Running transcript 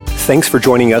Thanks for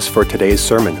joining us for today's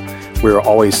sermon. We are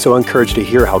always so encouraged to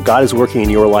hear how God is working in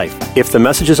your life. If the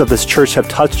messages of this church have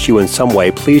touched you in some way,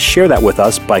 please share that with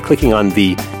us by clicking on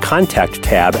the Contact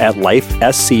tab at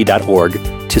lifesc.org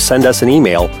to send us an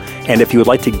email. And if you would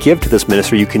like to give to this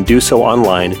ministry, you can do so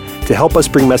online to help us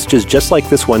bring messages just like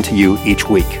this one to you each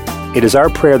week. It is our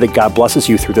prayer that God blesses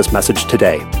you through this message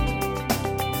today.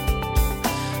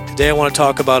 Today I want to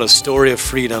talk about a story of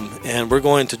freedom, and we're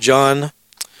going to John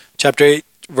chapter 8,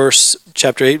 verse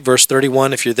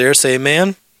 31. If you're there, say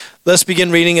amen. Let's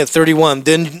begin reading at 31.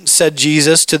 Then said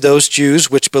Jesus to those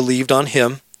Jews which believed on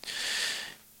him,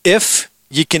 If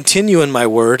ye continue in my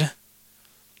word,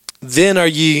 then are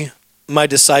ye my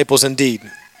disciples indeed.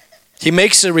 He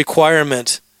makes a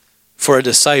requirement for a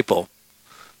disciple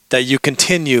that you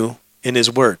continue in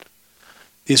his word.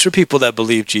 These were people that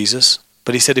believed Jesus,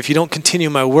 but he said, if you don't continue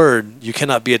my word, you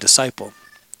cannot be a disciple.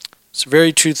 It's a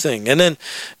very true thing. And then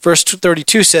verse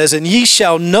 32 says, and ye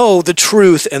shall know the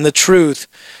truth, and the truth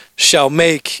shall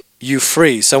make you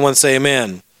free. Someone say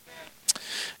amen.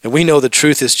 And we know the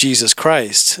truth is Jesus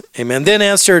Christ. Amen. Then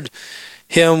answered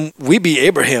him, we be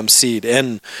Abraham's seed,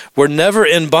 and were never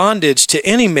in bondage to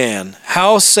any man.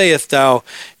 How sayest thou,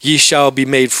 ye shall be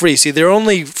made free? See, their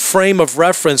only frame of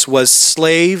reference was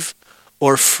slave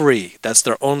or free. That's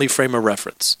their only frame of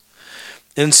reference.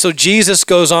 And so Jesus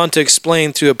goes on to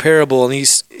explain through a parable, and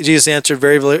Jesus answered,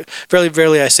 verily,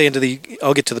 verily, I say unto thee,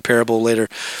 I'll get to the parable later,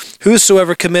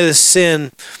 whosoever committeth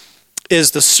sin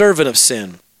is the servant of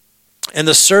sin, and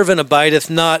the servant abideth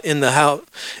not in the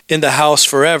house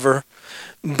forever,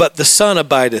 but the Son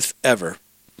abideth ever.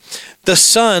 The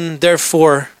Son,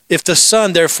 therefore, if the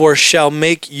Son, therefore, shall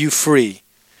make you free,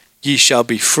 ye shall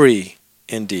be free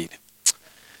indeed.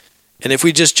 And if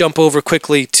we just jump over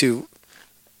quickly to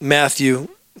Matthew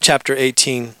chapter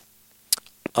 18,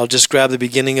 I'll just grab the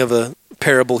beginning of a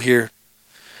parable here.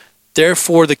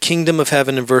 Therefore, the kingdom of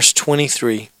heaven in verse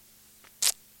 23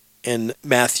 in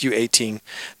Matthew 18.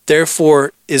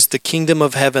 Therefore is the kingdom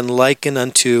of heaven likened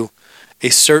unto a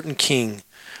certain king,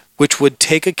 which would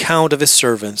take account of his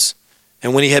servants.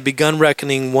 And when he had begun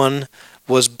reckoning, one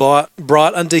was brought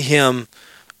unto him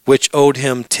which owed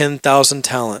him 10,000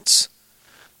 talents.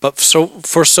 But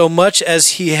for so much as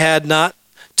he had not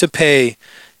to pay,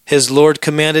 his Lord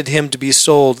commanded him to be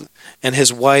sold, and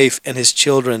his wife and his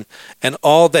children, and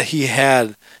all that he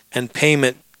had, and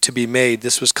payment to be made.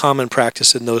 This was common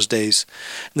practice in those days.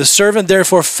 The servant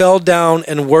therefore fell down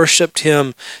and worshipped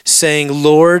him, saying,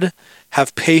 Lord,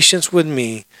 have patience with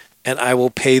me, and I will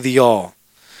pay thee all.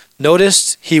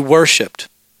 Notice he worshipped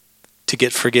to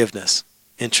get forgiveness.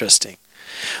 Interesting.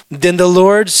 Then the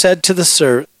Lord said to the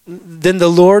servant, then the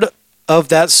Lord of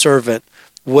that servant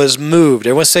was moved,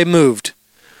 everyone say moved,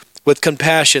 with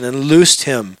compassion, and loosed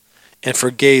him and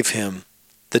forgave him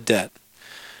the debt.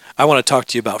 I want to talk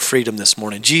to you about freedom this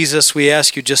morning. Jesus, we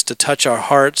ask you just to touch our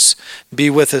hearts,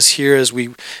 be with us here as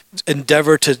we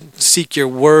endeavor to seek your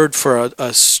word for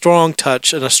a strong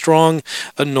touch and a strong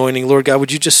anointing. Lord God,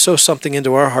 would you just sow something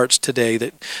into our hearts today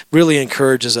that really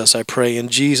encourages us, I pray, in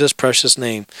Jesus' precious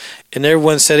name. And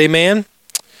everyone said amen.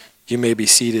 You may be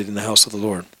seated in the house of the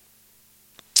Lord.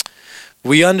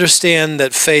 We understand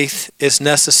that faith is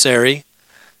necessary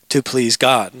to please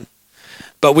God,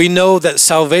 but we know that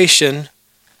salvation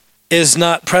is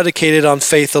not predicated on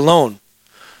faith alone,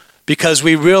 because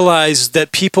we realize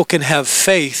that people can have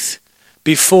faith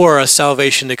before a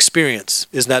salvation experience.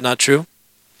 Is that not true?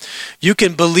 You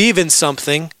can believe in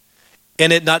something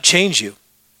and it not change you.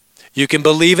 You can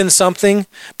believe in something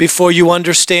before you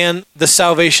understand the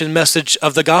salvation message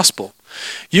of the gospel.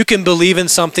 You can believe in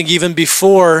something even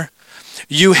before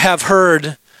you have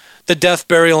heard the death,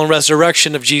 burial, and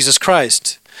resurrection of Jesus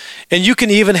Christ. And you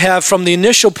can even have, from the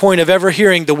initial point of ever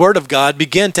hearing the Word of God,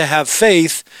 begin to have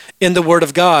faith in the Word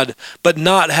of God, but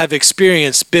not have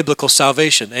experienced biblical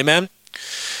salvation. Amen?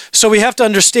 So we have to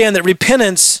understand that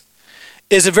repentance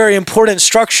is a very important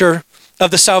structure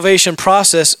of the salvation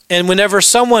process. And whenever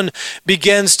someone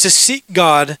begins to seek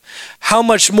God, how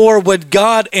much more would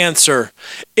God answer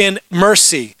in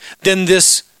mercy than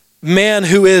this man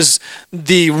who is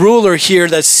the ruler here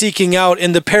that's seeking out,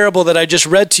 in the parable that I just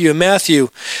read to you in Matthew,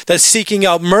 that's seeking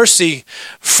out mercy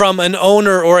from an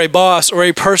owner or a boss or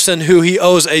a person who he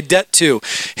owes a debt to.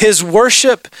 His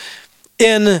worship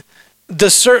when the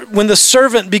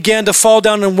servant began to fall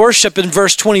down and worship in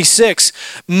verse 26,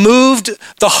 moved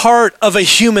the heart of a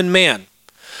human man.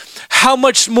 How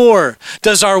much more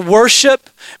does our worship,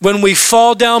 when we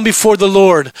fall down before the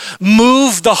Lord,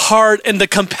 move the heart and the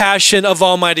compassion of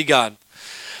Almighty God?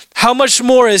 How much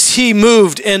more is he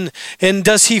moved and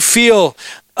does he feel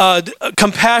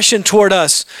compassion toward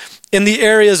us in the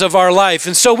areas of our life.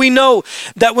 And so we know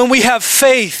that when we have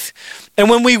faith and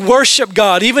when we worship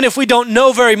God, even if we don't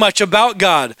know very much about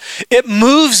God, it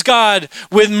moves God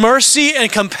with mercy and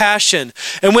compassion.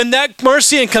 And when that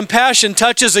mercy and compassion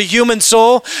touches a human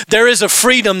soul, there is a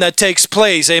freedom that takes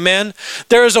place, amen?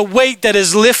 There is a weight that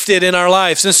is lifted in our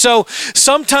lives. And so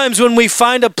sometimes when we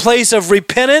find a place of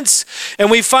repentance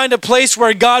and we find a place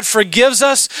where God forgives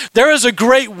us, there is a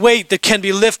great weight that can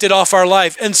be lifted off our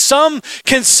life. And some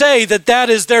can say that that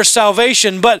is their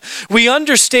salvation, but we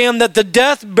understand that the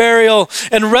death, burial,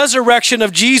 and resurrection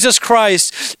of Jesus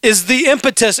Christ is the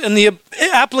impetus and the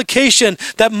application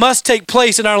that must take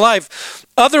place in our life.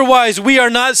 Otherwise, we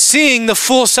are not seeing the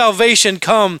full salvation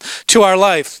come to our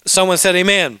life. Someone said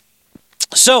amen.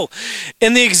 So,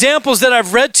 in the examples that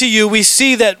I've read to you, we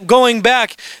see that going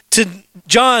back to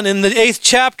John in the 8th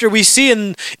chapter, we see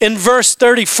in verse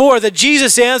 34 that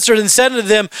Jesus answered and said unto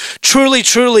them, truly,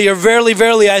 truly, or verily,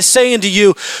 verily, I say unto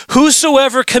you,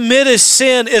 whosoever committeth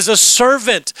sin is a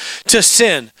servant to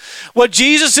sin. What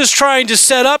Jesus is trying to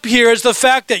set up here is the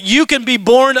fact that you can be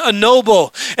born a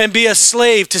noble and be a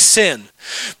slave to sin.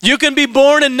 You can be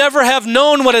born and never have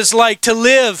known what it's like to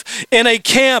live in a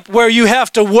camp where you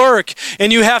have to work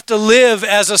and you have to live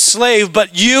as a slave,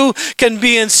 but you can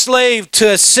be enslaved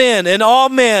to sin. And all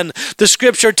men, the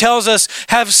scripture tells us,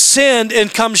 have sinned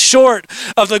and come short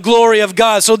of the glory of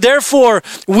God. So therefore,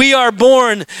 we are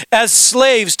born as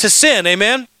slaves to sin,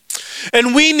 amen?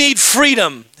 And we need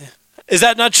freedom. Is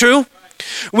that not true?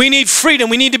 We need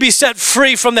freedom. We need to be set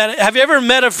free from that. Have you ever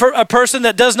met a person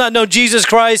that does not know Jesus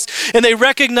Christ and they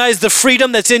recognize the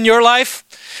freedom that's in your life?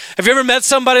 Have you ever met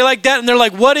somebody like that and they're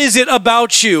like, what is it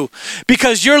about you?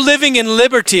 Because you're living in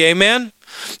liberty, amen?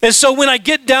 And so when I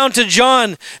get down to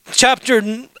John chapter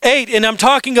 8, and I'm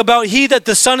talking about he that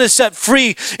the Son is set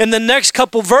free, in the next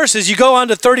couple verses, you go on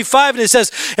to 35 and it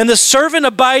says, and the servant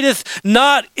abideth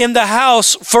not in the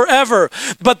house forever,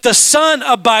 but the Son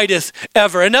abideth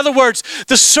ever. In other words,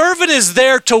 the servant is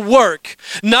there to work,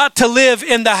 not to live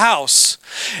in the house.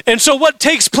 And so what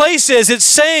takes place is it's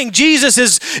saying Jesus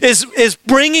is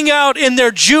bringing out in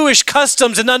their Jewish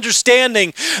customs and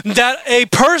understanding that a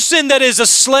person that is a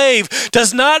slave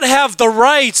does not have the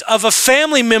rights of a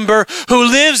family member who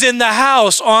lives in the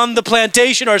house on the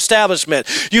plantation or establishment.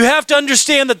 You have to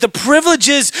understand that the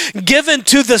privileges given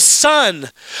to the son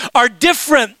are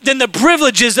different than the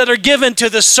privileges that are given to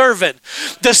the servant.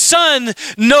 The son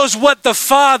knows what the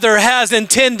father has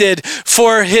intended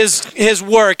for his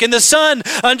work, and the son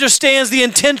understands the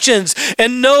intentions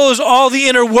and knows all the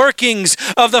inner workings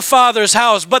of the Father's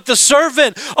house. But the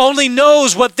servant only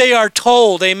knows what they are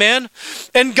told, amen?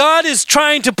 And God is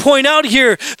trying to point out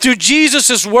here through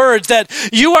Jesus' words that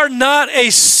you are not a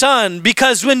son,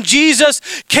 because when Jesus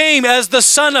came as the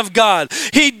Son of God,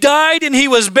 he died and he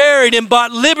was buried and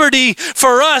bought liberty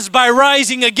for us by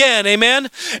rising again, amen?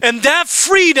 And that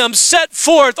freedom set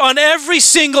forth on every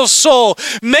single soul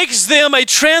makes them a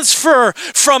transfer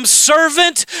from servant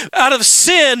out of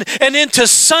sin and into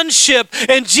sonship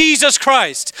in Jesus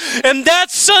Christ. And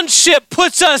that sonship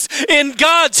puts us in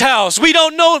God's house. We no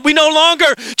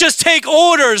longer just take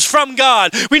orders from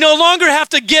God. We no longer have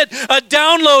to get a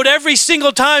download every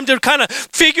single time to kind of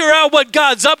figure out what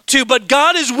God's up to, but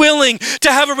God is willing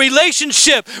to have a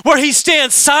relationship where he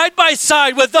stands side by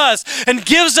side with us and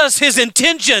gives us his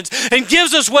intentions and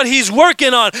gives us what he's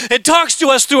working on and talks to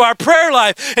us through our prayer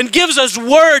life and gives us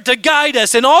word to guide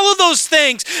us. And all of those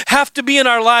things have to be in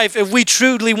our life if we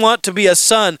truly want to be a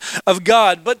son of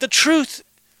God. But the truth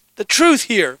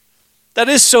here that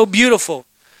is so beautiful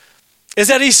is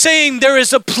that he's saying there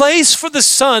is a place for the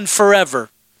son forever,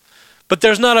 but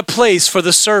there's not a place for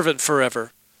the servant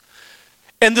forever.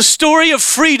 And the story of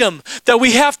freedom that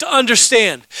we have to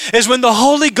understand is when the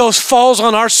Holy Ghost falls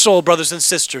on our soul, brothers and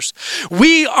sisters,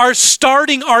 we are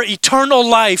starting our eternal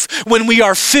life when we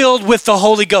are filled with the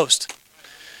Holy Ghost.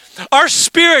 Our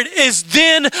spirit is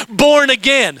then born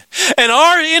again, and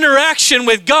our interaction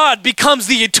with God becomes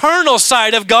the eternal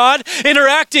side of God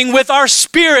interacting with our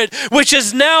spirit, which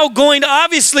is now going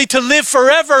obviously to live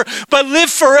forever, but live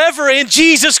forever in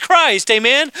Jesus Christ,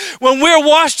 amen? When we're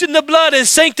washed in the blood and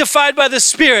sanctified by the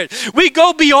Spirit, we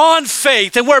go beyond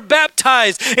faith and we're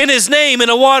baptized in his name in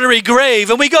a watery grave,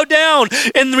 and we go down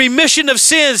and the remission of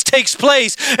sins takes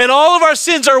place, and all of our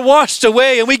sins are washed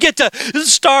away, and we get to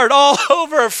start all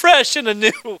over fresh and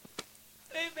anew. Amen,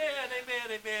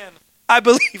 amen, amen. I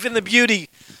believe in the beauty.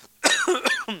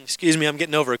 Excuse me, I'm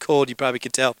getting over a cold, you probably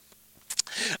could tell.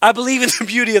 I believe in the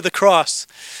beauty of the cross.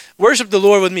 Worship the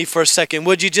Lord with me for a second.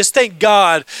 Would you just thank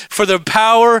God for the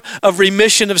power of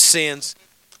remission of sins?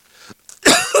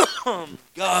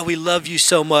 God, we love you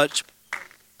so much.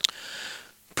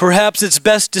 Perhaps it's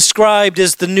best described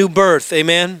as the new birth,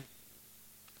 amen?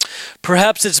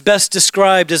 Perhaps it's best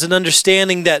described as an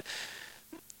understanding that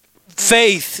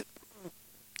faith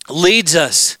leads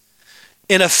us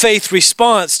in a faith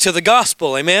response to the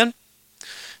gospel, amen?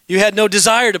 You had no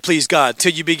desire to please God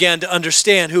till you began to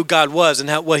understand who God was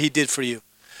and what he did for you.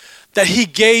 That he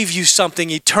gave you something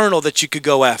eternal that you could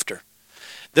go after.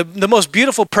 The most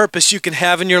beautiful purpose you can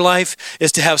have in your life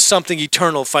is to have something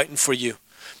eternal fighting for you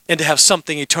and to have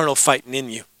something eternal fighting in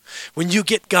you. When you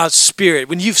get God's Spirit,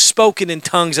 when you've spoken in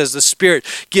tongues as the Spirit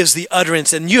gives the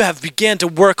utterance and you have began to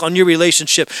work on your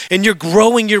relationship and you're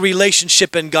growing your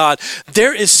relationship in God,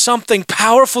 there is something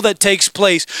powerful that takes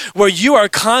place where you are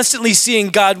constantly seeing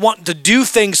God wanting to do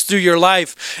things through your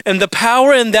life. And the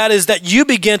power in that is that you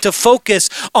begin to focus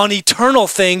on eternal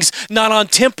things, not on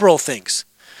temporal things.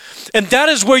 And that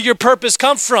is where your purpose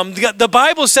comes from. The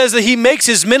Bible says that he makes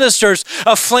his ministers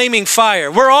a flaming fire.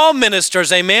 We're all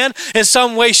ministers, amen? In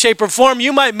some way, shape, or form.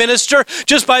 You might minister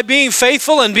just by being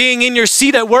faithful and being in your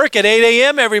seat at work at 8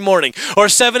 a.m. every morning or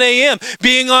 7 a.m.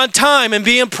 Being on time and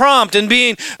being prompt and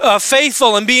being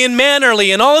faithful and being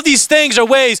mannerly. And all of these things are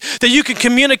ways that you can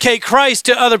communicate Christ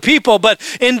to other people. But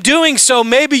in doing so,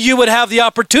 maybe you would have the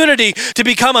opportunity to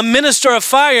become a minister of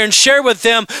fire and share with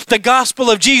them the gospel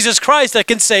of Jesus Christ that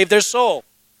can save their soul.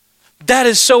 That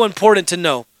is so important to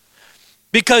know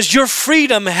because your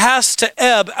freedom has to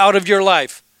ebb out of your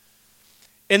life.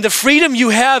 And the freedom you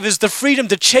have is the freedom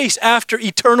to chase after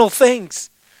eternal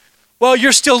things while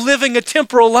you're still living a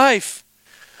temporal life.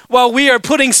 While we are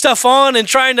putting stuff on and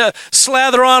trying to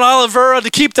slather on olive oil to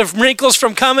keep the wrinkles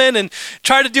from coming and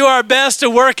try to do our best to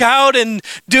work out and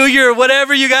do your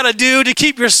whatever you got to do to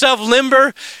keep yourself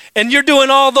limber. And you're doing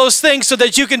all those things so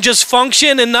that you can just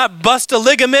function and not bust a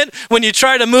ligament when you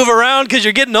try to move around because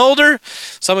you're getting older.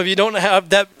 Some of you don't have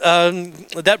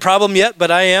that problem yet,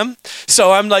 but I am.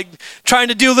 So I'm like trying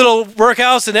to do little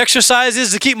workouts and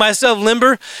exercises to keep myself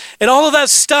limber. And all of that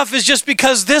stuff is just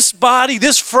because this body,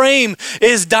 this frame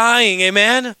is dying,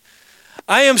 amen?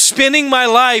 I am spending my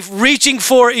life reaching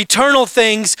for eternal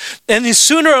things, and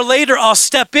sooner or later I'll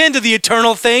step into the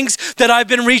eternal things that I've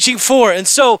been reaching for. And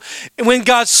so when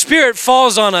God's Spirit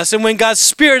falls on us and when God's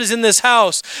Spirit is in this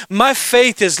house, my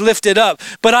faith is lifted up.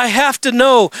 But I have to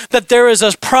know that there is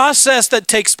a process that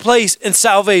takes place in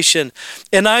salvation,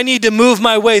 and I need to move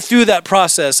my way through that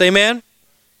process. Amen?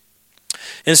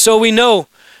 And so we know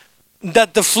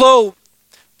that the flow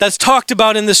that's talked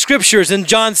about in the scriptures in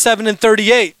John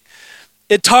 7:38,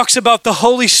 it talks about the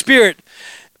Holy Spirit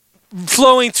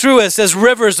flowing through us as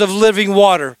rivers of living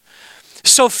water.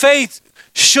 So faith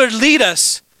should lead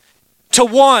us to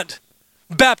want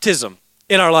baptism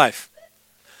in our life.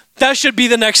 That should be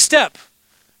the next step.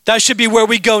 That should be where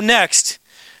we go next.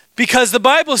 Because the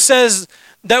Bible says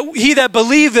that he that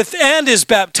believeth and is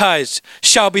baptized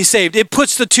shall be saved. It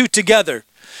puts the two together.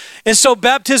 And so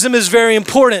baptism is very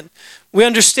important. We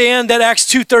understand that Acts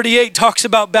 2:38 talks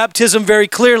about baptism very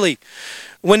clearly.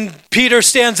 When Peter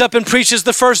stands up and preaches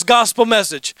the first gospel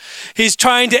message, he's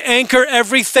trying to anchor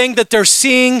everything that they're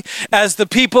seeing as the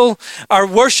people are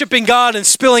worshiping God and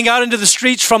spilling out into the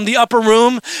streets from the upper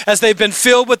room as they've been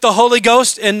filled with the Holy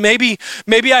Ghost. And maybe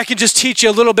I can just teach you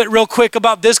a little bit real quick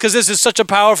about this because this is such a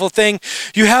powerful thing.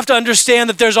 You have to understand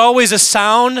that there's always a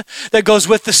sound that goes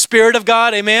with the Spirit of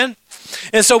God. Amen?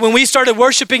 And so when we started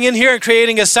worshiping in here and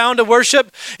creating a sound of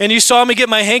worship, and you saw me get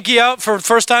my hanky out for the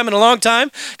first time in a long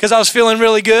time because I was feeling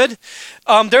really good,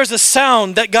 there's a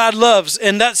sound that God loves,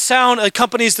 and that sound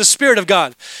accompanies the Spirit of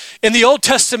God. In the Old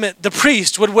Testament, the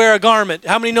priest would wear a garment.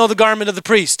 How many know the garment of the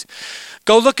priest?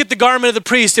 Go look at the garment of the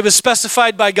priest. It was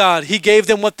specified by God. He gave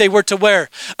them what they were to wear.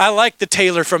 I like the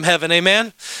tailor from heaven,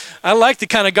 amen? I like the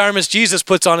kind of garments Jesus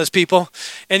puts on his people.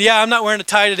 And yeah, I'm not wearing a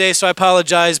tie today, so I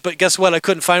apologize. But guess what? I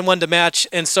couldn't find one to match,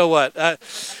 and so what?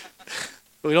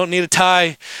 We don't need a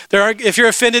tie. If you're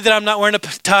offended that I'm not wearing a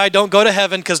tie, don't go to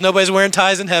heaven because nobody's wearing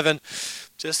ties in heaven.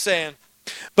 Just saying.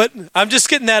 But I'm just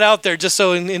getting that out there just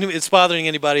so it's bothering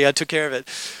anybody. I took care of it.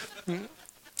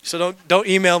 So don't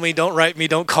email me, don't write me,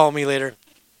 don't call me later.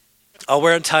 I'll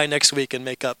wear a tie next week and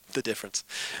make up the difference.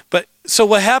 But so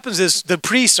what happens is the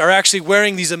priests are actually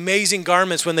wearing these amazing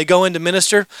garments when they go in to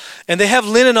minister, and they have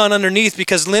linen on underneath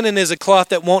because linen is a cloth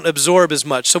that won't absorb as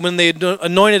much. So when they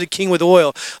anointed a king with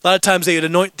oil, a lot of times they would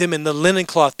anoint them in the linen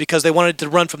cloth because they wanted it to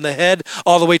run from the head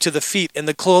all the way to the feet, and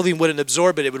the clothing wouldn't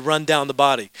absorb it. It would run down the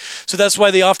body. So that's why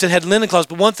they often had linen cloths.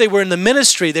 But once they were in the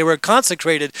ministry, they were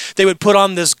consecrated, they would put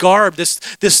on this garb, this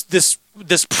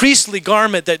this priestly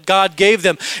garment that God gave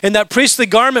them. And that priestly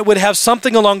garment would have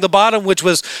something along the bottom, which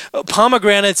was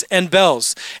pomegranates and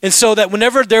bells. And so that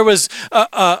whenever there was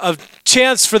a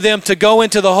chance for them to go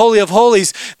into the Holy of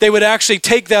Holies, they would actually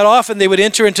take that off and they would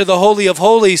enter into the Holy of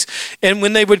Holies. And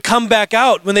when they would come back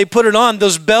out, when they put it on,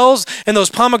 those bells and those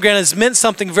pomegranates meant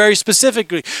something very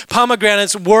specifically.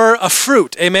 Pomegranates were a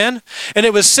fruit, amen? And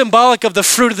it was symbolic of the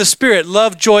fruit of the Spirit: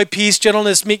 love, joy, peace,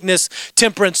 gentleness, meekness,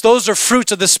 temperance. Those are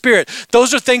fruits of the Spirit.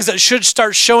 Those are things that should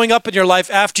start showing up in your life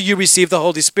after you receive the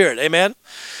Holy Spirit, amen?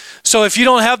 So if you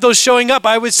don't have those showing up,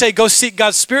 I would say go seek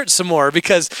God's Spirit some more,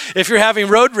 because if you're having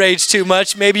road rage too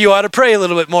much, maybe you ought to pray a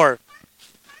little bit more.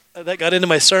 That got into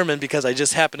my sermon because I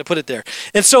just happened to put it there.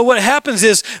 And so what happens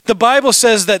is the Bible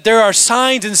says that there are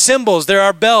signs and symbols, there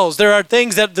are bells, there are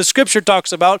things that the scripture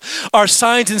talks about are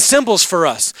signs and symbols for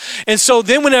us. And so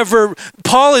then whenever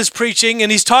Paul is preaching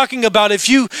and he's talking about if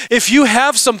you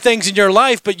have some things in your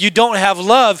life but you don't have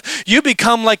love, you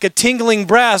become like a tingling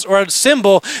brass or a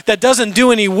cymbal that doesn't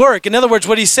do any work. In other words,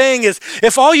 what he's saying is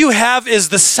if all you have is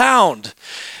the sound,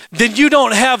 then you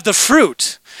don't have the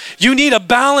fruit. You need a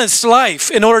balanced life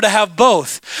in order to have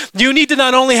both. You need to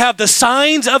not only have the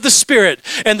signs of the Spirit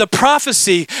and the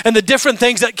prophecy and the different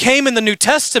things that came in the New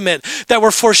Testament that were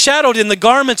foreshadowed in the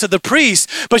garments of the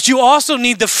priests, but you also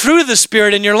need the fruit of the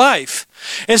Spirit in your life.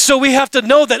 And so we have to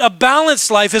know that a balanced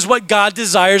life is what God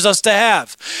desires us to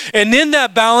have. And in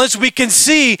that balance, we can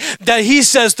see that he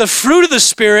says the fruit of the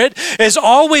Spirit is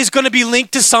always going to be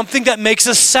linked to something that makes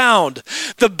a sound.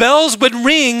 The bells would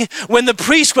ring when the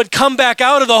priest would come back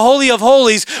out of the Holy of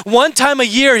Holies. One time a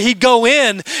year, he'd go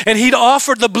in and he'd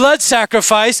offer the blood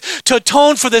sacrifice to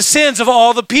atone for the sins of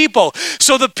all the people.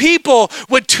 So the people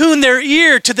would tune their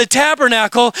ear to the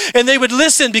tabernacle and they would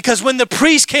listen, because when the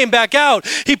priest came back out,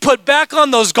 he put back on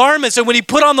those garments, and when he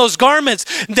put on those garments,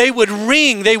 they would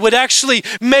ring, they would actually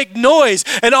make noise,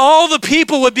 and all the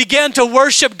people would begin to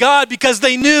worship God because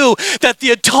they knew that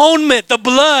the atonement, the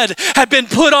blood, had been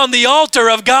put on the altar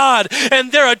of God,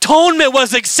 and their atonement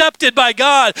was accepted by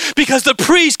God because the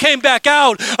priest came back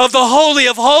out of the Holy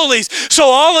of Holies. So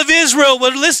all of Israel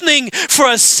were listening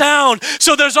for a sound.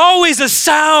 So there's always a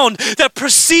sound that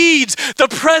precedes the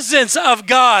presence of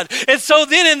God. And so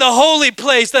then in the holy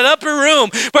place, that upper room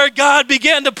where God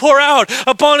began to pour out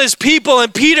upon his people,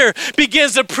 and Peter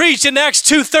begins to preach in Acts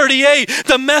 2:38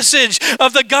 the message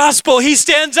of the gospel. He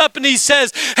stands up and he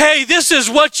says, hey, this is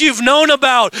what you've known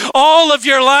about all of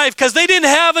your life, because they didn't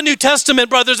have a New Testament,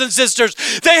 brothers and sisters.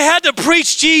 They had to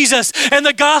preach Jesus and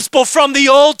the gospel from the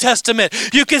Old Testament.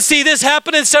 You can see this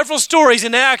happen in several stories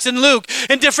in Acts and Luke,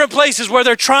 in different places where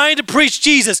they're trying to preach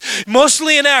Jesus,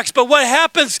 mostly in Acts. But what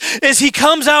happens is he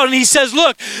comes out and he says,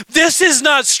 look, this is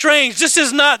not strange. This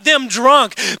is not them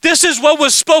drunk. This is what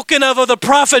was spoken of the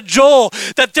prophet Joel,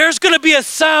 that there's going to be a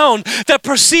sound that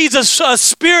precedes a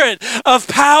spirit of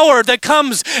power that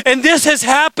comes, and this has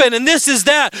happened, and this is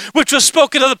that which was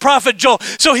spoken of the prophet Joel.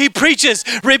 So he preaches,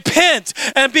 repent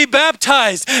and be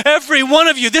baptized, every one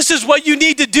of you. This is what you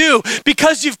need to do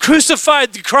because you've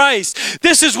crucified Christ.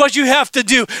 This is what you have to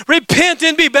do. Repent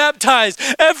and be baptized,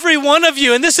 every one of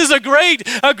you. And this is a great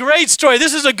story.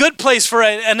 This is a good place for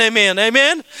an amen.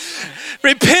 Amen.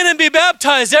 Repent and be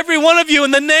baptized, every one of you,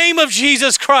 in the name of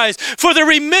Jesus Christ, for the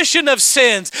remission of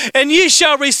sins, and ye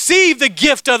shall receive the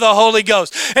gift of the Holy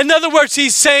Ghost. In other words,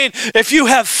 he's saying, if you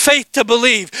have faith to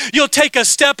believe, you'll take a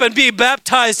step and be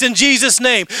baptized in Jesus'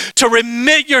 name to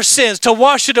remit your sins, to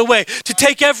wash it away, to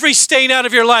take every stain out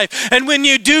of your life. And when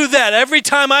you do that, every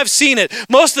time I've seen it,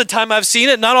 most of the time I've seen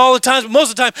it, not all the time, but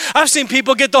most of the time, I've seen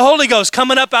people get the Holy Ghost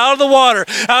coming up out of the water,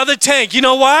 out of the tank. You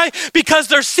know why? Because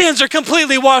their sins are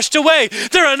completely washed away.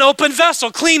 They're an open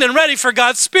vessel, clean and ready for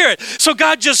God's Spirit. So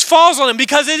God just falls on them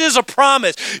because it is a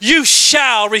promise. You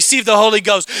shall receive the Holy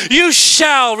Ghost. You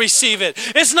shall receive it.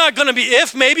 It's not going to be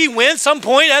if, maybe, when, some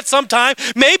point, at some time.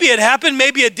 Maybe it happened,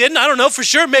 maybe it didn't. I don't know for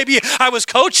sure. Maybe I was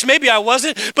coached, maybe I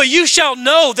wasn't. But you shall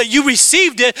know that you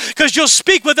received it because you'll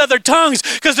speak with other tongues,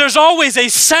 because there's always a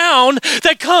sound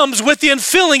that comes with the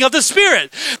infilling of the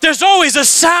Spirit. There's always a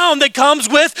sound that comes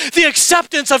with the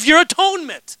acceptance of your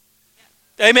atonement.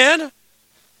 Amen?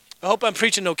 I hope I'm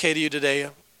preaching okay to you today.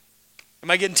 Am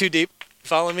I getting too deep?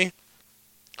 Follow me?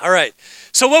 All right.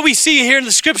 So what we see here in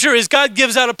the scripture is God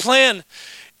gives out a plan.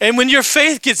 And when your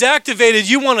faith gets activated,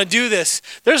 you want to do this.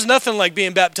 There's nothing like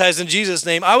being baptized in Jesus'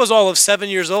 name. I was all of 7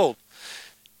 years old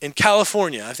in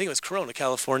California. I think it was Corona,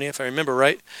 California, if I remember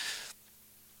right.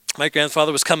 My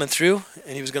grandfather was coming through,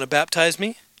 and he was going to baptize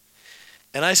me.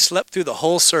 And I slept through the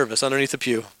whole service underneath the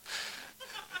pew.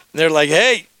 And they're like,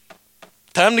 hey,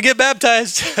 time to get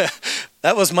baptized.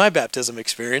 That was my baptism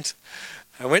experience.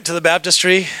 I went to the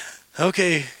baptistry.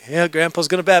 Okay, yeah, Grandpa's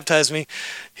going to baptize me.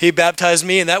 He baptized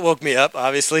me, and that woke me up,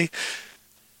 obviously.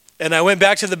 And I went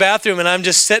back to the bathroom, and I'm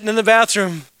just sitting in the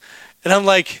bathroom, and I'm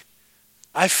like,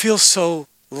 I feel so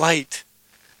light.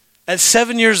 At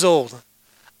 7 years old,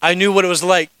 I knew what it was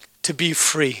like to be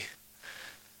free.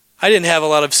 I didn't have a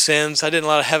lot of sins. I didn't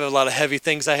have a lot of heavy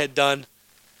things I had done.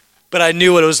 But I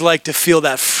knew what it was like to feel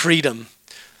that freedom.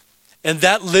 And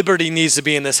that liberty needs to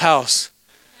be in this house.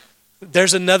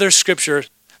 There's another scripture.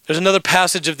 There's another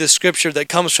passage of this scripture that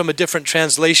comes from a different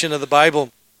translation of the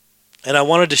Bible. And I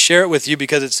wanted to share it with you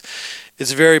because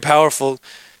it's very powerful.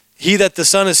 He that the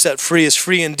Son has set free is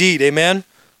free indeed. Amen?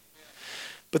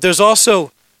 But there's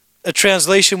also a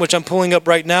translation which I'm pulling up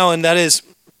right now, and that is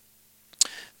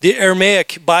the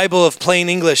Aramaic Bible of Plain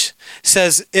English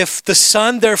says, if the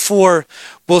Son therefore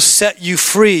will set you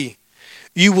free,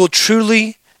 you will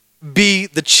truly be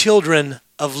the children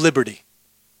of liberty.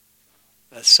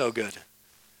 That's so good.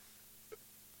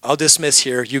 I'll dismiss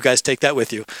here. You guys take that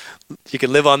with you. You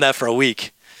can live on that for a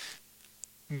week.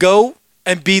 Go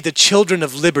and be the children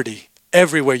of liberty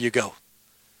everywhere you go.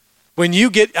 When you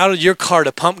get out of your car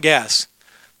to pump gas,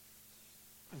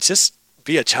 just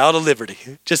be a child of liberty.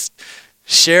 Just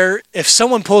share. If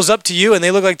someone pulls up to you and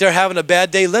they look like they're having a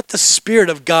bad day, let the Spirit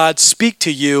of God speak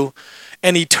to you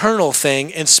an eternal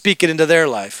thing and speak it into their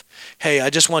life. Hey,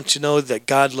 I just want you to know that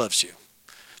God loves you.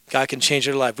 God can change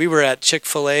your life. We were at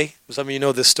Chick-fil-A. Some of you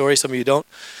know this story, some of you don't.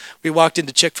 We walked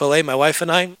into Chick-fil-A, my wife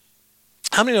and I.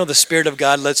 How many know the Spirit of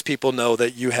God lets people know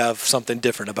that you have something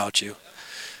different about you?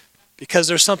 Because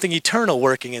there's something eternal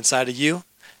working inside of you,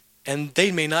 and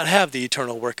they may not have the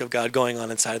eternal work of God going on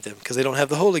inside of them because they don't have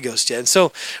the Holy Ghost yet. And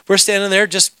so we're standing there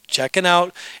just checking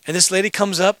out, and this lady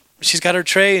comes up. She's got her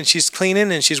tray, and she's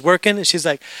cleaning, and she's working, and she's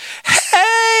like,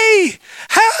 hey,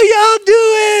 how y'all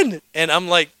doing? And I'm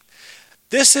like,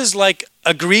 this is like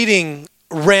a greeting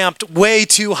ramped way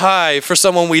too high for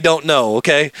someone we don't know,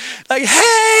 okay? Like,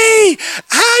 hey,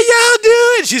 how y'all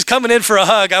doing? She's coming in for a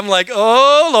hug. I'm like,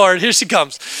 oh, Lord, here she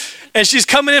comes. And she's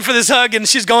coming in for this hug, and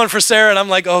she's going for Sarah, and I'm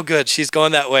like, oh, good, she's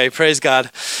going that way. Praise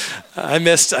God. I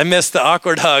missed the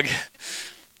awkward hug.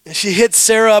 And she hits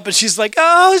Sarah up, and she's like,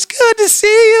 oh, it's good to see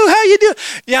you. How you doing?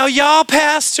 Now, y'all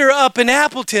pastor up in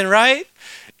Appleton, right?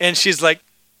 And she's like,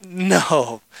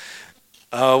 no.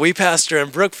 We pastor in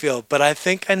Brookfield, but I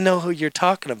think I know who you're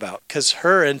talking about because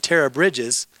her and Tara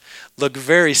Bridges look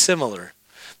very similar.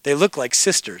 They look like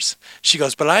sisters. She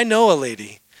goes, but I know a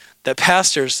lady that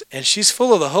pastors, and she's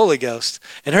full of the Holy Ghost,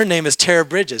 and her name is Tara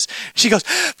Bridges. She goes,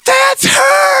 that's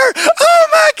her! Oh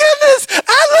my goodness!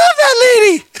 I love that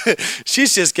lady!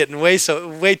 She's just getting way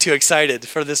too excited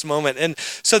for this moment. And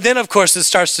so then, of course, it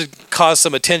starts to cause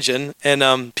some attention,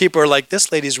 and people are like,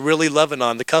 this lady's really loving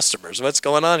on the customers. What's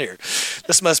going on here?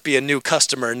 This must be a new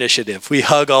customer initiative. We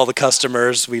hug all the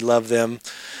customers. We love them.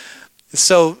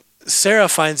 So Sarah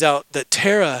finds out that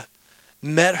Tara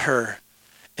met her.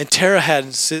 And Tara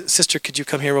had, sister, could you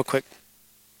come here real quick?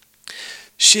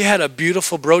 She had a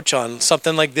beautiful brooch on,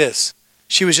 something like this.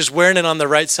 She was just wearing it on the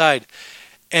right side.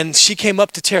 And she came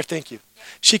up to Tara, thank you.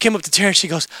 She came up to Tara and she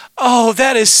goes, oh,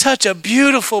 that is such a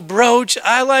beautiful brooch.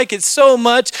 I like it so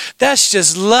much. That's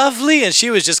just lovely. And she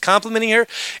was just complimenting her.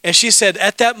 And she said,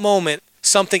 at that moment,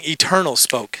 something eternal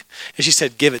spoke. And she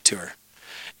said, give it to her.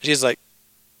 And she's like,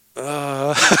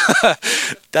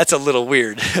 that's a little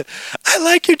weird. I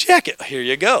like your jacket. Here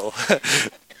you go. I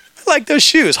like those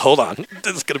shoes. Hold on.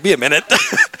 It's going to be a minute.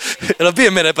 It'll be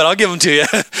a minute, but I'll give them to you.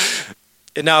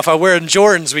 And now if I wear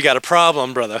Jordans, we got a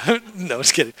problem, brother. No,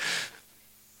 just kidding.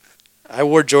 I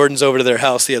wore Jordans over to their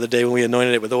house the other day when we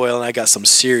anointed it with oil, and I got some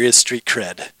serious street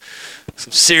cred.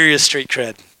 Some serious street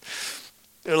cred.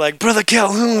 They're like, Brother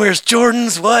Calhoun wears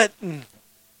Jordans? What?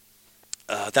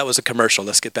 That was a commercial.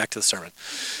 Let's get back to the sermon.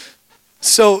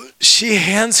 So she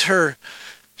hands her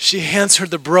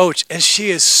the brooch, and she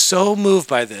is so moved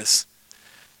by this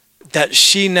that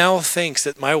she now thinks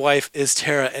that my wife is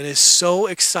Tara and is so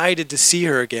excited to see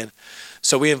her again.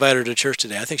 So we invite her to church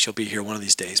today. I think she'll be here one of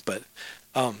these days. But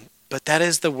that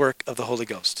is the work of the Holy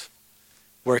Ghost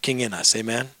working in us.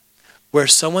 Amen? Where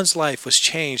someone's life was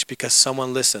changed because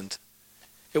someone listened.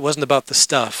 It wasn't about the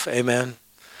stuff. Amen?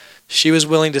 She was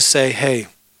willing to say, hey,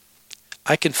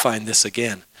 I can find this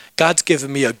again. God's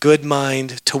given me a good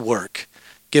mind to work,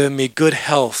 given me good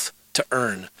health to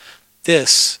earn.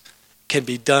 This can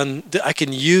be done. I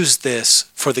can use this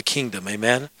for the kingdom.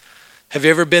 Amen? Have you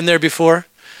ever been there before?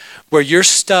 Where your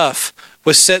stuff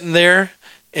was sitting there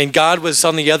and God was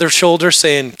on the other shoulder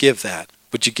saying, give that.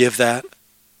 Would you give that?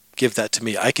 Give that to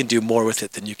me. I can do more with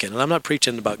it than you can. And I'm not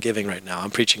preaching about giving right now.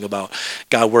 I'm preaching about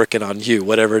God working on you,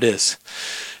 whatever it is.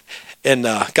 And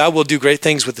God will do great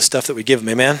things with the stuff that we give him.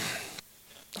 Amen?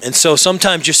 And so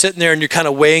sometimes you're sitting there and you're kind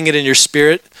of weighing it in your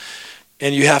spirit,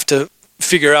 and you have to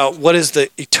figure out, what is the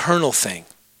eternal thing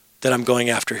that I'm going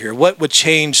after here? What would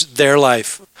change their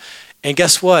life? And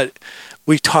guess what?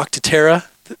 We talked to Tara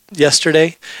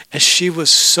yesterday, and she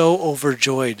was so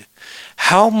overjoyed.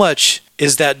 How much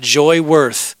is that joy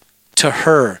worth to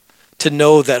her to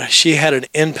know that she had an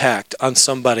impact on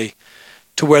somebody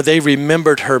to where they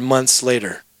remembered her months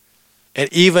later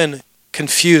and even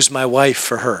confused my wife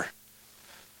for her?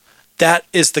 That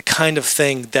is the kind of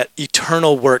thing that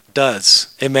eternal work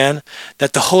does. Amen?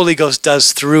 That the Holy Ghost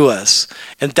does through us.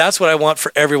 And that's what I want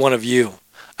for every one of you.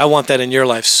 I want that in your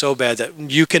life so bad, that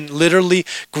you can literally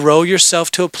grow yourself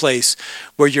to a place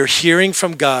where you're hearing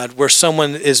from God, where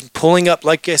someone is pulling up,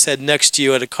 like I said, next to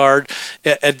you at a card,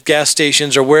 at gas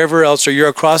stations or wherever else, or you're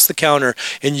across the counter,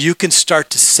 and you can start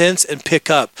to sense and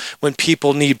pick up when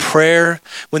people need prayer,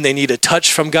 when they need a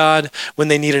touch from God, when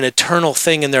they need an eternal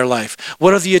thing in their life.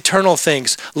 What are the eternal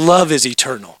things? Love is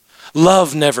eternal.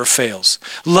 Love never fails.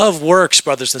 Love works,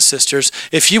 brothers and sisters.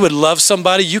 If you would love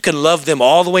somebody, you can love them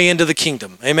all the way into the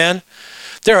kingdom. Amen?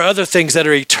 There are other things that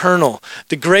are eternal.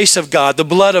 The grace of God, the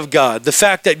blood of God, the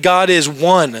fact that God is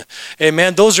one.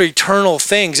 Amen? Those are eternal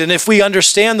things. And if we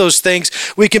understand those things,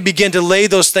 we can begin to lay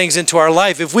those things into our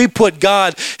life. If we put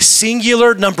God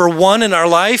singular, number one in our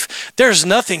life, there's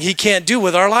nothing he can't do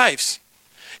with our lives.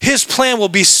 His plan will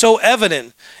be so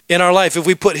evident in our life if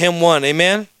we put him one.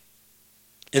 Amen?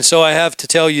 And so I have to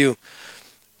tell you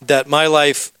that my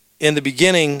life in the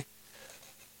beginning,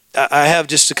 I have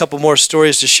just a couple more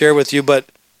stories to share with you, but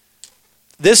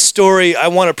this story I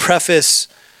want to preface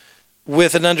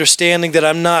with an understanding that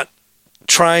I'm not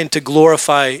trying to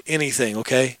glorify anything,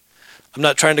 okay? I'm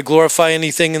not trying to glorify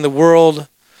anything in the world.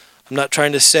 I'm not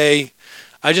trying to say,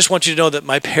 I just want you to know that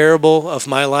my parable of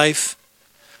my life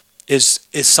is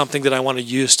something that I want to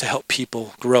use to help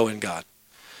people grow in God.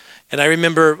 And I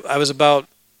remember I was about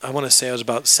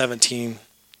 17,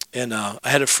 and I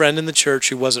had a friend in the church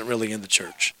who wasn't really in the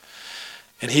church.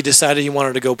 And he decided he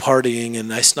wanted to go partying,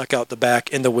 and I snuck out the back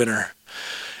in the winter.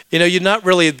 You know, you're not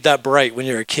really that bright when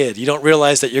you're a kid. You don't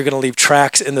realize that you're going to leave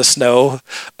tracks in the snow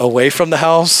away from the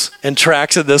house and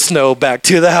tracks in the snow back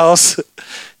to the house.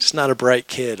 Just not a bright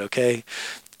kid, okay?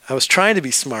 I was trying to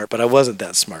be smart, but I wasn't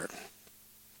that smart.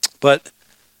 But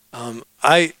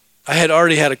I had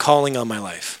already had a calling on my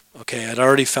life, okay? I'd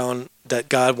already found that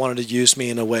God wanted to use me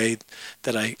in a way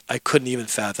that I couldn't even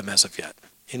fathom as of yet.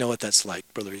 You know what that's like,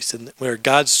 Brother Easton, where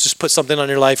God's just put something on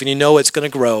your life and you know it's going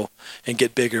to grow and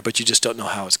get bigger, but you just don't know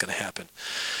how it's going to happen.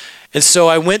 And so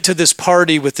I went to this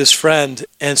party with this friend,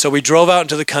 and so we drove out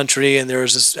into the country, and there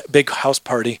was this big house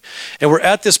party. And we're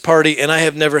at this party, and I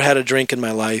have never had a drink in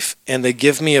my life, and they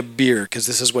give me a beer, because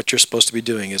this is what you're supposed to be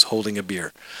doing, is holding a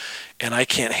beer. And I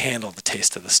can't handle the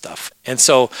taste of the stuff. And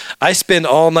so I spend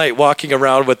all night walking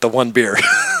around with the one beer.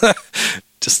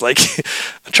 Just like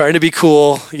trying to be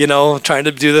cool, you know, trying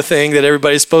to do the thing that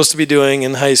everybody's supposed to be doing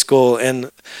in high school.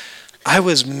 And I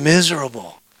was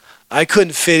miserable. I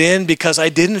couldn't fit in because I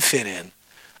didn't fit in.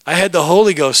 I had the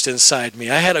Holy Ghost inside me.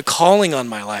 I had a calling on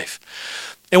my life.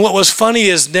 And what was funny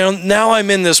is now I'm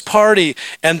in this party,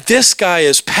 and this guy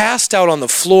is passed out on the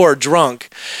floor drunk.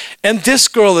 And this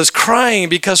girl is crying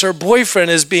because her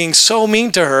boyfriend is being so mean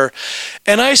to her.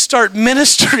 And I start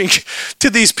ministering to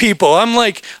these people. I'm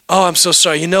like, oh, I'm so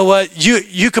sorry. You know what?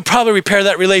 You could probably repair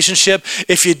that relationship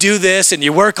if you do this and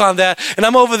you work on that. And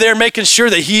I'm over there making sure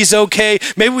that he's okay.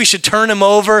 Maybe we should turn him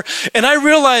over. And I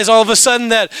realize all of a sudden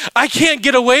that I can't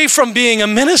get away from being a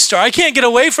minister. I can't get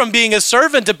away from being a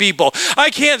servant to people. I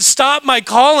can't stop my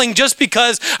calling just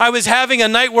because I was having a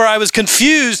night where I was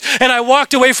confused and I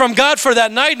walked away from God for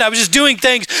that night, and I was just doing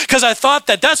things because I thought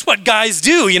that that's what guys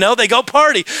do, you know, they go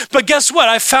party. But guess what?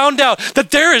 I found out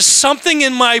that there is something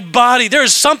in my body, there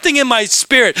is something in my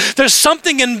spirit, there's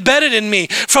something embedded in me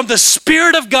from the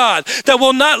Spirit of God that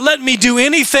will not let me do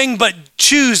anything but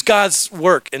choose God's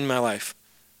work in my life.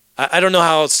 I don't know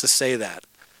how else to say that,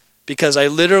 because I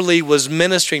literally was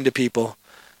ministering to people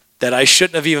that I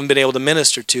shouldn't have even been able to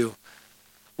minister to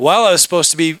while I was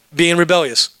supposed to be being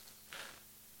rebellious.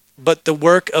 But the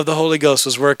work of the Holy Ghost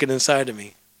was working inside of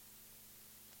me.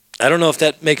 I don't know if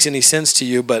that makes any sense to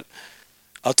you, but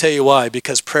I'll tell you why.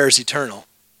 Because prayer is eternal.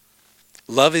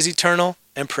 Love is eternal,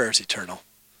 and prayer is eternal.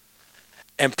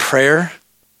 And prayer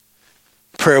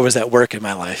was at work in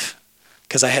my life.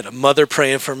 Because I had a mother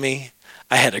praying for me.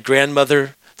 I had a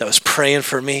grandmother that was praying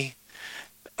for me.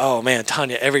 Oh man,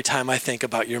 Tanya, every time I think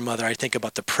about your mother, I think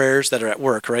about the prayers that are at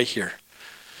work right here.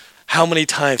 How many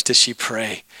times does she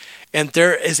pray? And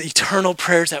there is eternal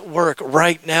prayers at work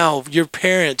right now. Your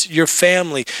parents, your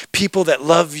family, people that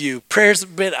love you. Prayers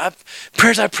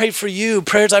I prayed for you.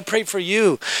 Prayers I prayed for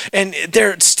you. And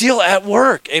they're still at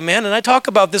work. Amen. And I talk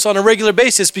about this on a regular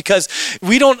basis because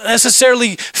we don't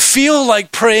necessarily feel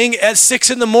like praying at 6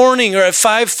 in the morning or at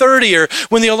 5:30 or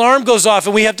when the alarm goes off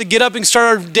and we have to get up and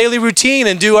start our daily routine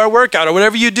and do our workout or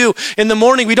whatever you do in the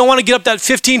morning. We don't want to get up that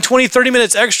 15, 20, 30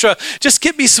 minutes extra. Just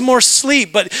get me some more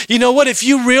sleep. But you know what? If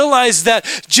you realize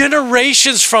that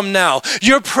generations from now,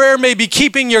 your prayer may be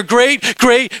keeping your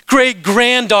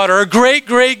great-great-great-granddaughter or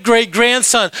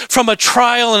great-great-great-grandson from a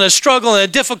trial and a struggle and a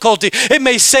difficulty. It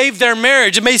may save their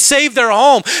marriage. It may save their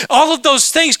home. All of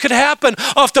those things could happen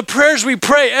off the prayers we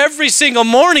pray every single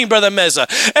morning, Brother Meza.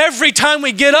 Every time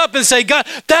we get up and say, God,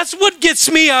 that's what gets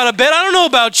me out of bed. I don't know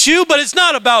about you, but it's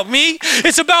not about me.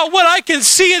 It's about what I can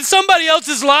see in somebody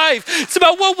else's life. It's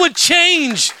about what would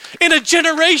change in a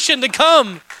generation to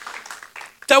come.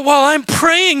 That while I'm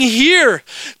praying here,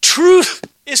 truth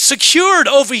is secured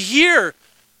over here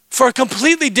for a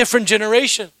completely different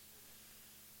generation.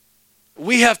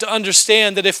 We have to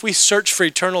understand that if we search for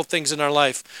eternal things in our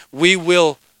life, we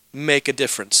will make a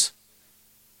difference.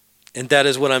 And that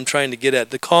is what I'm trying to get at.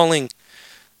 The calling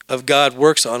of God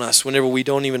works on us whenever we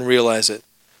don't even realize it.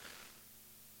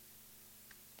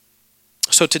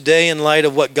 So today, in light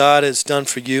of what God has done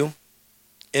for you,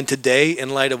 and today,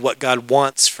 in light of what God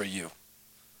wants for you,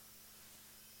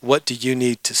 what do you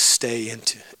need to stay in?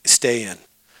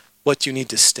 What do you need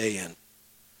to stay in?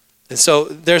 And so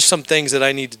there's some things that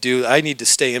I need to do. I need to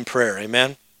stay in prayer,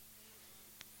 amen?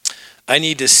 I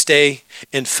need to stay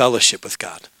in fellowship with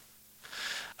God.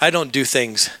 I don't do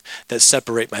things that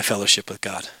separate my fellowship with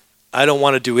God. I don't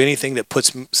want to do anything that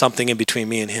puts something in between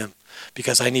me and him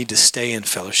because I need to stay in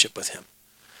fellowship with him.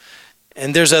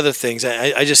 And there's other things.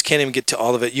 I just can't even get to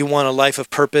all of it. You want a life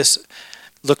of purpose?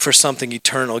 Look for something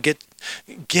eternal. Get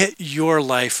your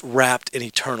life wrapped in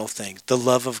eternal things. The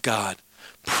love of God.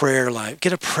 Prayer life.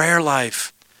 Get a prayer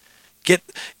life. Get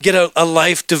a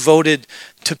life devoted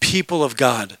to people of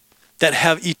God that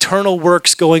have eternal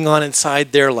works going on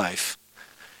inside their life.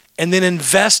 And then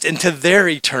invest into their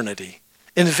eternity.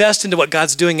 Invest into what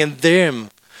God's doing in them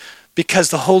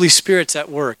because the Holy Spirit's at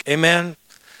work. Amen?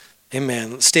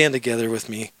 Amen. Let's stand together with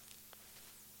me.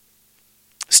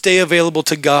 Stay available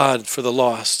to God for the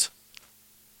lost.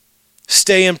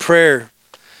 Stay in prayer.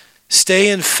 Stay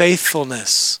in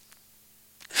faithfulness.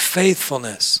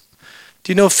 Faithfulness.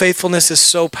 Do you know faithfulness is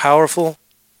so powerful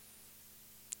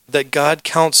that God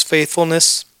counts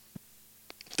faithfulness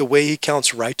the way he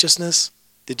counts righteousness?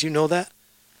 Did you know that?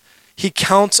 He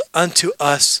counts unto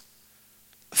us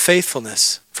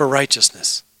faithfulness for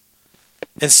righteousness.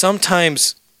 And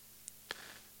sometimes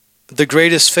the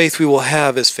greatest faith we will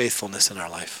have is faithfulness in our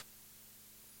life.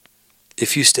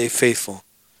 If you stay faithful.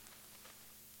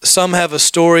 Some have a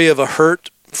story of a hurt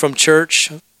from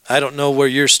church. I don't know where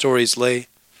your stories lay.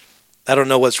 I don't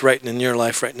know what's right in your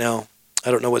life right now.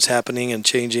 I don't know what's happening and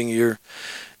changing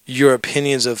your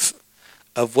opinions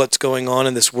of what's going on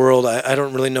in this world. I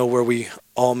don't really know where we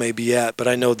all may be at, but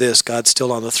I know this, God's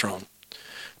still on the throne.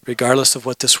 Regardless of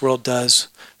what this world does,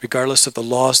 regardless of the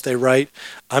laws they write,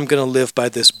 I'm going to live by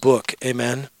this book,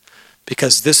 amen?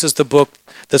 Because this is the book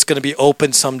that's going to be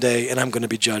opened someday and I'm going to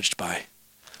be judged by.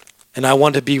 And I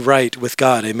want to be right with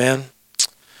God, amen?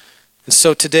 And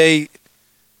so today,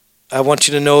 I want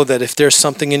you to know that if there's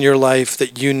something in your life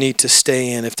that you need to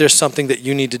stay in, if there's something that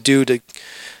you need to do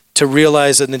to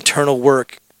realize an eternal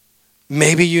work,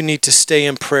 maybe you need to stay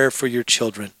in prayer for your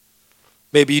children.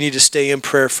 Maybe you need to stay in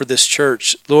prayer for this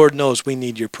church. Lord knows we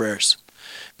need your prayers.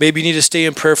 Maybe you need to stay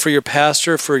in prayer for your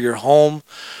pastor, for your home,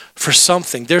 for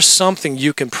something. There's something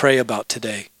you can pray about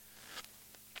today.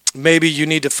 Maybe you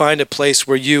need to find a place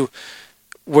where you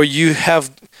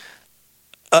have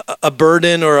a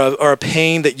burden or a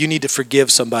pain that you need to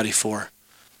forgive somebody for.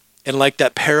 And like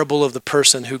that parable of the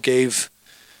person who gave,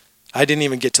 I didn't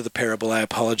even get to the parable, I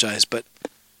apologize, but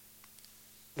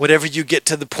whatever you get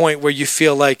to the point where you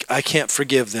feel like I can't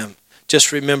forgive them,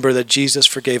 just remember that Jesus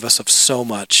forgave us of so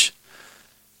much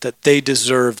that they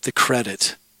deserve the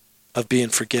credit of being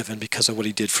forgiven because of what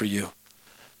he did for you.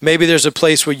 Maybe there's a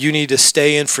place where you need to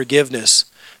stay in forgiveness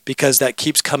because that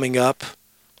keeps coming up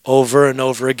over and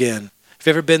over again. Have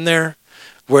you ever been there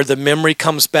where the memory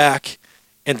comes back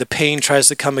and the pain tries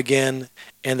to come again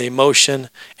and the emotion,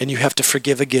 and you have to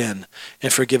forgive again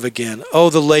and forgive again?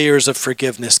 Oh, the layers of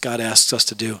forgiveness God asks us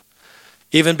to do.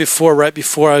 Even right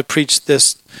before I preached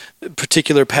this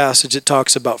particular passage, it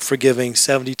talks about forgiving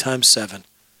 70 times 7.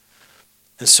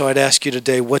 And so I'd ask you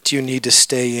today, what do you need to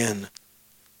stay in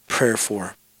prayer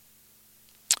for?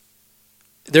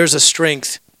 There's a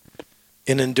strength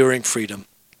in enduring freedom.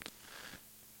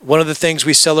 One of the things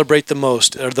we celebrate the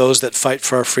most are those that fight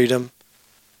for our freedom.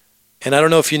 And I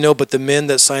don't know if you know, but the men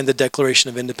that signed the Declaration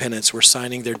of Independence were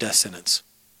signing their death sentence.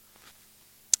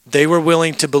 They were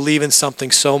willing to believe in something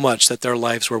so much that their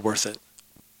lives were worth it.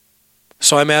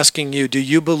 So I'm asking you, do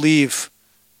you believe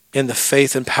in the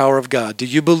faith and power of God? Do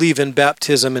you believe in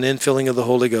baptism and infilling of the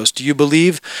Holy Ghost? Do you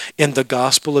believe in the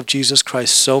gospel of Jesus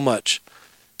Christ so much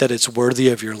that it's worthy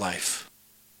of your life?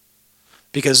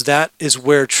 Because that is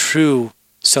where true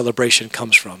celebration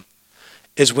comes from,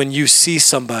 is when you see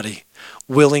somebody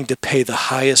willing to pay the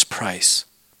highest price,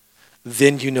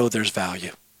 then you know there's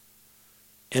value.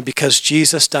 And because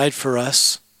Jesus died for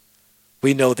us,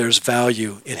 we know there's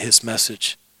value in his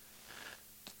message.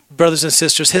 Brothers and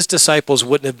sisters, his disciples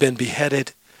wouldn't have been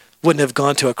beheaded, wouldn't have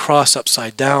gone to a cross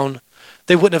upside down.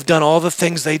 They wouldn't have done all the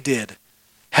things they did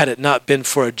had it not been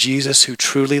for a Jesus who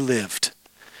truly lived,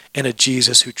 and a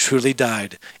Jesus who truly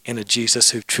died, and a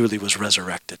Jesus who truly was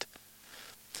resurrected.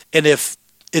 And if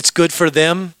it's good for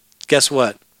them, guess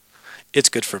what? It's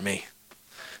good for me.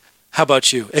 How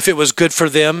about you? If it was good for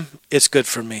them, it's good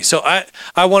for me. So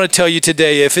I want to tell you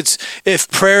today,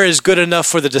 if prayer is good enough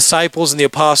for the disciples and the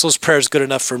apostles, prayer is good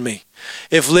enough for me.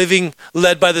 If living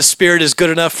led by the Spirit is good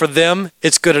enough for them,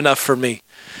 it's good enough for me.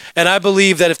 And I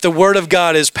believe that if the Word of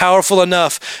God is powerful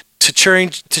enough to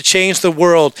change the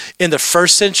world in the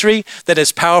first century, that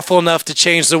it's powerful enough to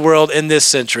change the world in this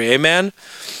century. Amen?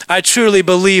 I truly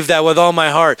believe that with all my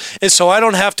heart. And so I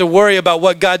don't have to worry about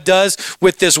what God does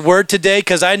with this word today,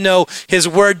 because I know his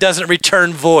word doesn't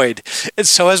return void. And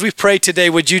so as we pray today,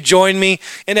 would you join me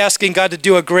in asking God to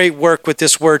do a great work with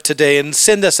this word today and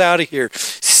send us out of here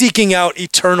seeking out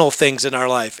eternal things in our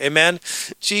life. Amen?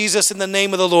 Jesus, in the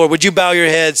name of the Lord, would you bow your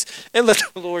heads and let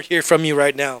the Lord hear from you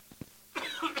right now?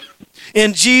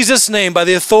 In Jesus' name, by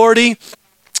the authority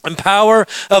and power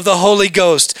of the Holy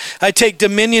Ghost, I take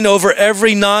dominion over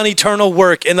every non-eternal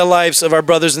work in the lives of our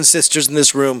brothers and sisters in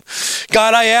this room.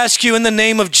 God, I ask you in the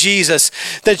name of Jesus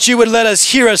that you would let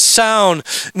us hear a sound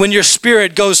when your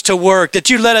Spirit goes to work, that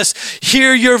you let us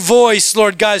hear your voice,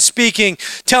 Lord God, speaking,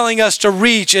 telling us to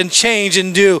reach and change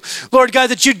and do. Lord God,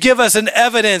 that you'd give us an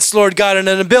evidence, Lord God, and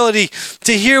an ability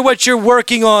to hear what you're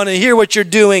working on and hear what you're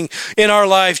doing in our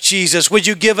life, Jesus. Would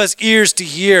you give us ears to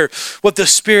hear what the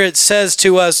Spirit says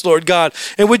to us, Lord God?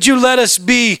 And would you let us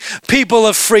be people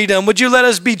of freedom? Would you let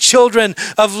us be children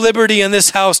of liberty in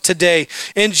this house today?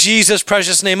 In Jesus'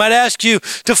 precious name, I'd ask you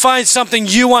to find something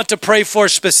you want to pray for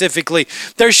specifically.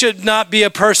 There should not be a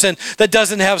person that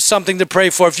doesn't have something to pray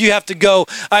for. If you have to go,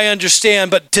 I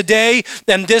understand. But today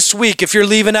and this week, if you're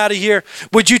leaving out of here,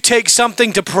 would you take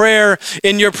something to prayer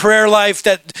in your prayer life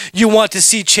that you want to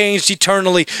see changed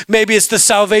eternally? Maybe it's the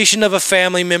salvation of a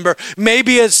family member.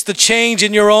 Maybe it's the change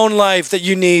in your own life that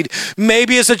you need.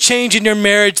 Maybe it's a change in your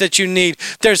marriage that you need.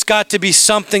 There's got to be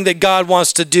something that God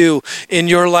wants to do in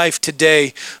your life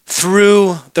today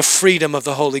through the freedom of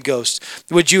the Holy Ghost.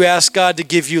 Would you ask God to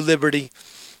give you liberty?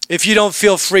 If you don't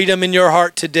feel freedom in your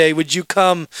heart today, would you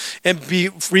come and be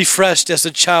refreshed as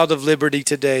a child of liberty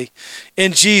today?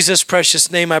 In Jesus'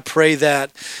 precious name, I pray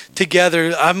that.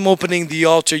 Together, I'm opening the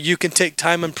altar. You can take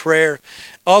time in prayer.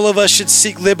 All of us should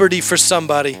seek liberty for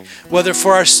somebody, whether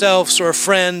for ourselves or a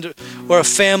friend or a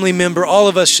family member. All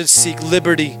of us should seek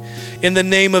liberty in the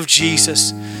name of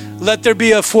Jesus. Let there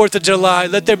be a 4th of July.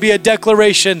 Let there be a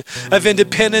declaration of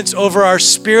independence over our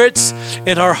spirits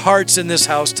and our hearts in this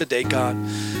house today, God.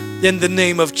 In the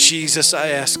name of Jesus, I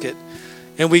ask it.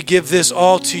 And we give this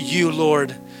all to you,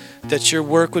 Lord, that your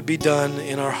work would be done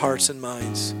in our hearts and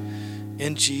minds.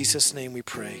 In Jesus' name we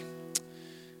pray.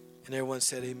 And everyone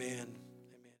said amen.